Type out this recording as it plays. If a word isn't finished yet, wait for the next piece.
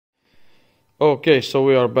Okay, so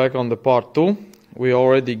we are back on the part 2. We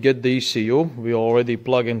already get the ECU, we already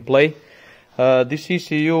plug and play. This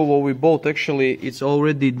ECU what we bought, actually it's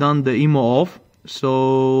already done the IMO off,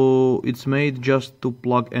 so it's made just to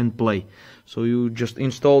plug and play. So you just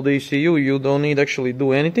install the ECU, you don't need actually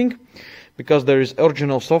do anything, because there is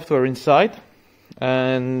original software inside,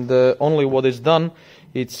 and only what is done,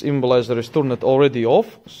 its immobilizer is turned already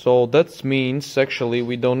off, so that means actually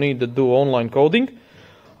we don't need to do online coding.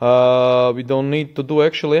 We don't need to do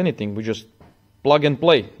actually anything, we just plug and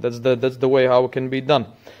play. That's the way how it can be done.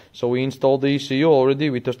 So we installed the ECU already,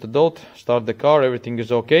 we tested out, start the car, everything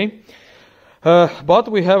is okay. But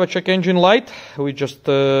we have a check engine light, we just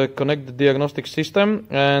connect the diagnostic system,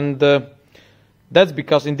 and that's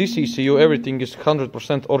because in this ECU everything is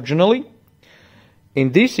 100% originally.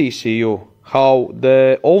 In this ECU, how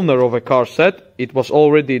the owner of a car said, it was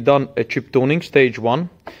already done a chip tuning stage 1.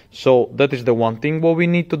 So that is the one thing what we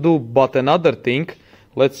need to do. But another thing,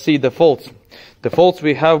 let's see the faults. The faults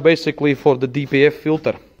we have basically for the DPF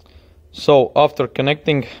filter. So after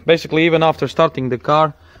connecting, basically even after starting the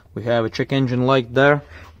car, we have a check engine light there.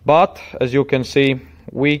 But as you can see,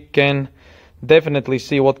 we can definitely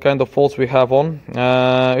see what kind of faults we have on.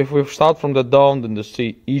 If we start from the down, then you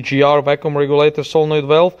see EGR vacuum regulator solenoid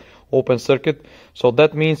valve, open circuit, so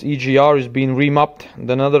that means EGR is being remapped.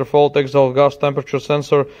 Then another fault, exhaust gas temperature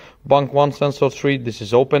sensor, bank 1 sensor 3, this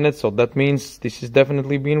is opened, so that means this is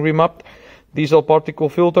definitely being remapped. Diesel particle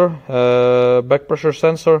filter, back pressure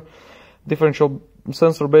sensor, differential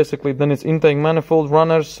sensor basically, then it's intake manifold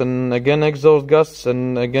runners, and again exhaust gas,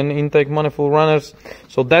 and again intake manifold runners.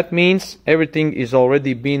 So that means everything is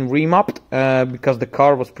already being remapped, because the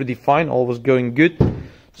car was pretty fine, all was going good.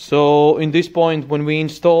 So in this point, when we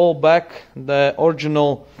install back the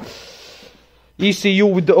original ECU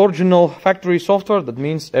with the original factory software, that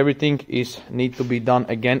means everything need to be done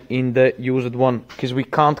again in the used one, because we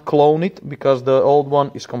can't clone it, because the old one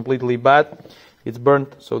is completely bad, it's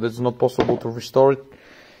burnt, so that's not possible to restore it.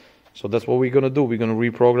 So that's what we're gonna do, we're gonna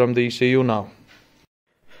reprogram the ECU now.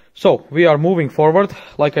 So we are moving forward.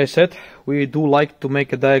 Like I said, we do like to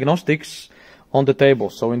make a diagnostics on the table.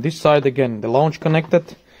 So in this side again, the launch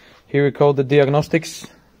connected. Here we go, the diagnostics.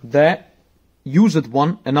 The used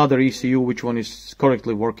one, another ECU, which one is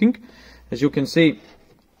correctly working. As you can see,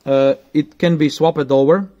 it can be swapped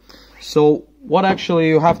over. So what actually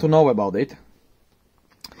you have to know about it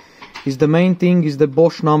is the main thing is the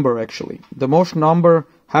Bosch number actually. The Bosch number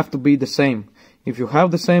have to be the same. If you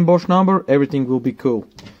have the same Bosch number, everything will be cool.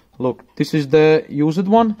 Look, this is the used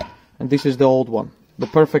one and this is the old one, the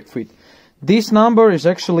perfect fit. This number is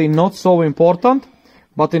actually not so important,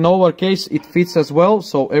 but in our case it fits as well,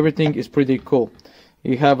 so everything is pretty cool.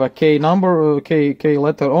 You have a K number, K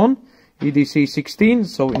letter on, EDC16,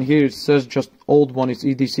 so in here it says just old one is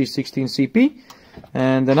EDC16CP,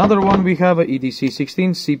 and another one we have a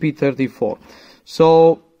EDC16CP34.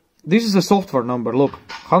 So this is a software number, look,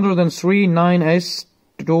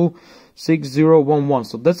 103-9S26011,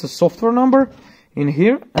 so that's a software number in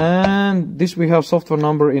here, and this we have software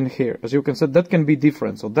number in here. As you can see, that can be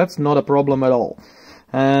different, so that's not a problem at all.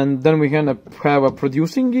 And then we can have a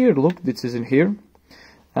producing gear, look, this is in here,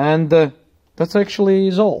 and that's actually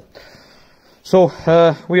is all. So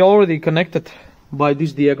we already connected by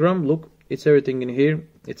this diagram, look, it's everything in here.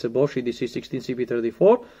 It's a Bosch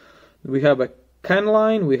EDC16CP34. We have a CAN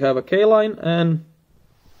line, we have a K line, and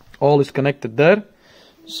all is connected there.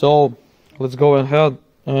 So let's go ahead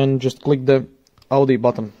and just click the Audi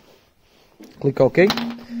button, click OK,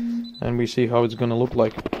 and we see how it's gonna look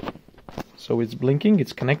like. So it's blinking,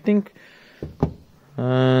 it's connecting,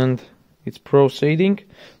 and it's proceeding.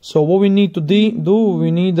 So what we need to do,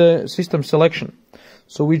 we need a system selection.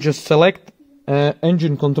 So we just select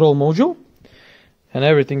engine control module, and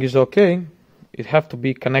everything is okay. It have to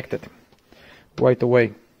be connected right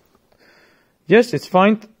away. Yes, it's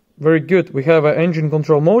fine. Very good. We have an engine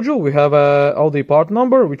control module. We have a Audi part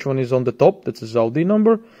number, which one is on the top. That's his Audi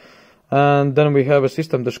number. And then we have a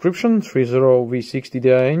system description,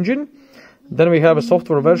 30V60Di engine. Then we have a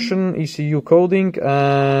software version, ECU coding,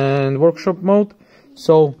 and workshop mode.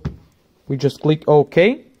 So we just click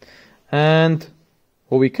OK. And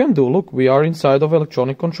what we can do, look, we are inside of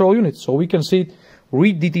electronic control unit. So we can see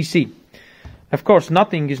read DTC. Of course,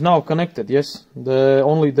 nothing is now connected, yes, the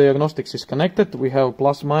only diagnostics is connected, we have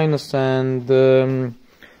plus, minus, and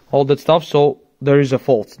all that stuff, so there is a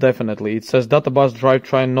fault, definitely. It says data bus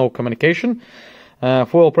drivetrain, no communication,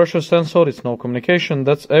 fuel pressure sensor, it's no communication,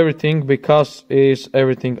 that's everything because is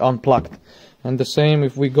everything unplugged. And the same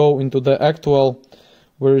if we go into the actual,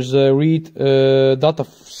 where is read data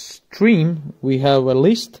stream, we have a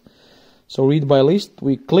list. So read by list,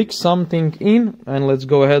 we click something in, and let's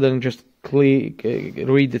go ahead and just click,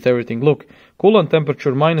 read it, everything. Look, coolant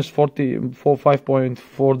temperature minus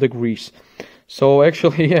 5.4 degrees. So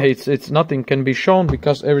actually, yeah, it's nothing can be shown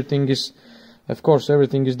because everything is, of course,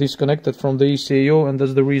 everything is disconnected from the ECU, and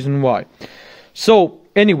that's the reason why. So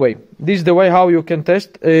anyway, this is the way how you can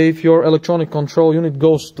test if your electronic control unit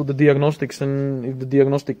goes to the diagnostics and if the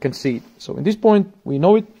diagnostic can see it. So at this point, we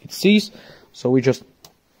know it sees, so we just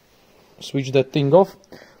switch that thing off,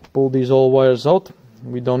 pull these all wires out.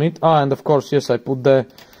 We don't need, and of course, yes, I put the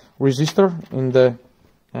resistor in the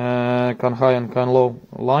can high and can low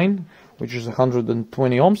line, which is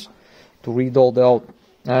 120 ohms, to read all the out.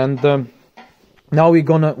 And now we're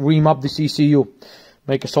gonna remap this ECU,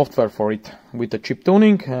 make a software for it with the chip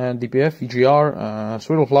tuning, DPF, EGR,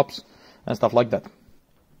 Swirl flaps, and stuff like that.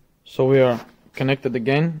 So we are connected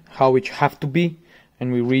again, how it have to be,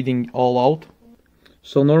 and we're reading all out.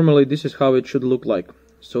 So normally this is how it should look like.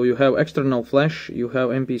 So you have external flash, you have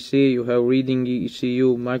MPC, you have reading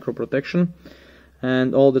ECU micro protection,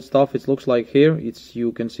 and all that stuff. It looks like here,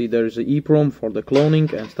 you can see there is an EEPROM for the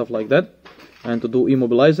cloning and stuff like that. And to do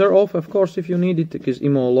immobilizer off, of course, if you need it, because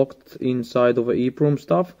immo locked inside of a EEPROM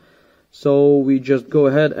stuff. So we just go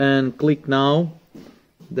ahead and click now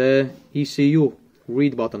the ECU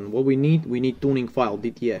read button. What we need tuning file,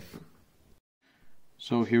 DTF.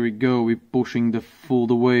 So here we go, we're pushing the full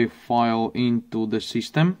way file into the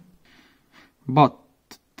system. But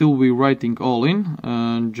till we're writing all in,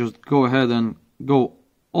 just go ahead and go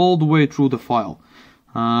all the way through the file.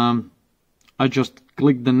 I just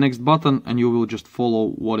click the next button and you will just follow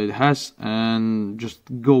what it has and just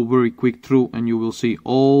go very quick through, and you will see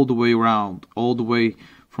all the way around, all the way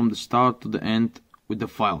from the start to the end with the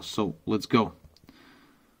file. So let's go.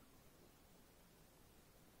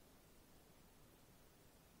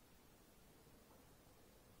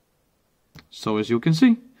 So as you can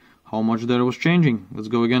see, how much there was changing. Let's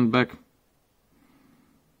go again back.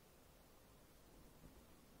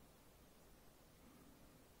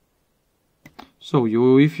 So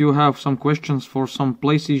if you have some questions for some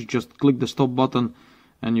places, just click the stop button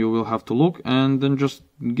and you will have to look, and then just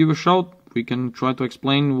give a shout. We can try to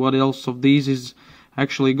explain what else of these is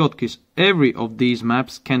actually got, because every of these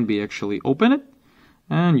maps can be actually opened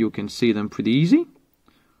and you can see them pretty easy.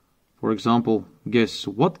 For example, guess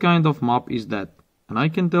what kind of map is that? And I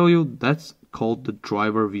can tell you that's called the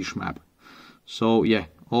driver wish map. So yeah,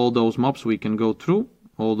 all those maps we can go through,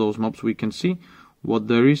 all those maps we can see what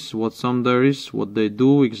there is, what some there is, what they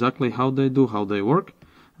do, exactly how they do, how they work,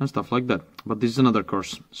 and stuff like that. But this is another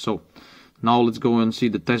course. So now let's go and see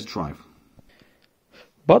the test drive.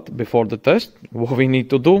 But before the test, what we need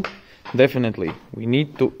to do, definitely, we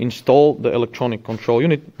need to install the electronic control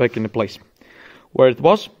unit back in the place where it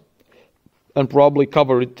was, and probably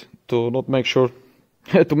cover it to not make sure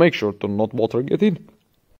to not water get in.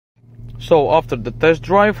 So after the test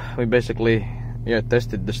drive, we basically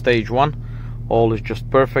tested the stage 1. All is just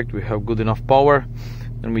perfect, we have good enough power.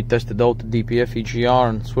 Then we tested out the DPF, EGR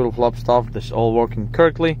and Swirl flap stuff. That's all working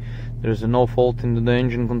correctly. There is no fault in the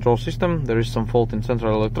engine control system. There is some fault in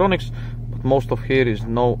central electronics, but most of here is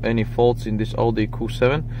no any faults in this Audi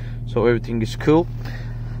Q7, so everything is cool.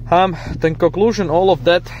 In conclusion, all of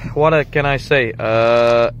that, what can I say?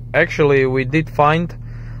 Actually, we did find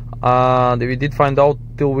out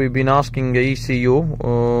till we've been asking the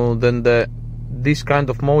ECU, then this kind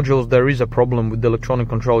of modules, there is a problem with the electronic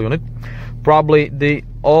control unit. Probably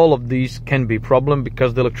all of these can be problem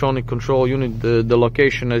because the electronic control unit, the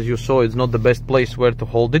location, as you saw, is not the best place where to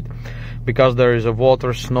hold it, because there is a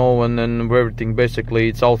water, snow, and then everything basically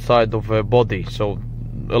it's outside of a body. So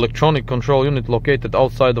electronic control unit located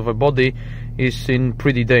outside of a body is in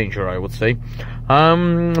pretty danger, I would say.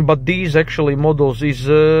 But these actually models is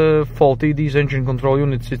faulty. These engine control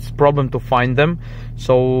units, it's problem to find them.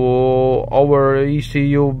 So our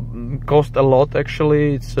ECU cost a lot.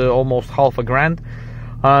 Actually, it's almost $500,000,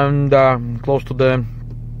 and close to the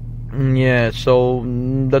so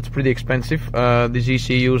that's pretty expensive. These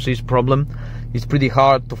ECUs is problem. It's pretty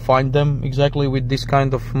hard to find them exactly with this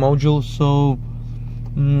kind of module. So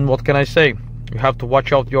what can I say? You have to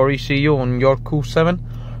watch out your ECU on your Q7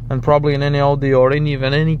 and probably in any Audi or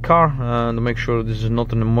even any car, to make sure this is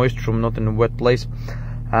not in a moist room, not in a wet place.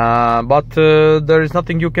 But there is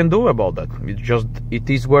nothing you can do about that. It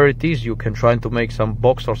is where it is. You can try to make some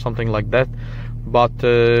box or something like that, but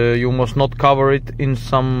you must not cover it in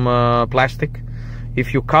some plastic.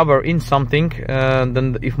 If you cover in something,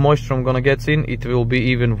 then if moisture gonna get in, it will be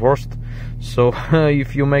even worse. So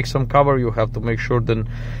if you make some cover, you have to make sure then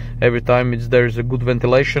every time there is a good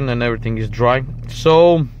ventilation and everything is dry.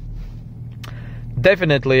 So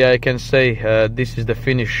definitely I can say this is the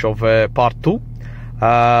finish of part 2.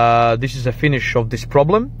 This is a finish of this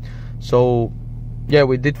problem. So yeah,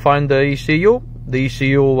 we did find the ECU. The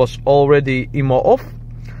ECU was already IMO off,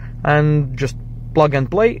 and just plug and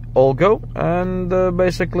play, all go. And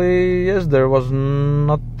basically, yes, there was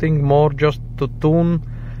nothing more, just to tune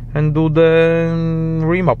and do the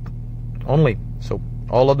remap only. So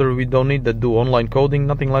all other we don't need to do online coding,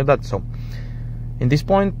 nothing like that. So in this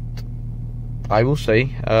point, I will say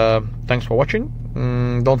thanks for watching.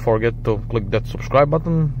 Don't forget to click that subscribe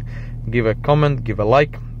button, give a comment, give a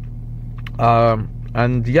like,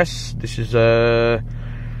 and yes, this is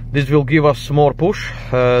this will give us more push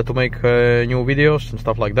to make new videos and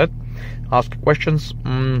stuff like that. Ask questions,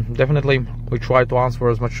 definitely we try to answer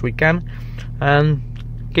as much as we can, and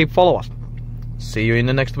keep follow us. See you in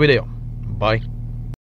the next video. Bye.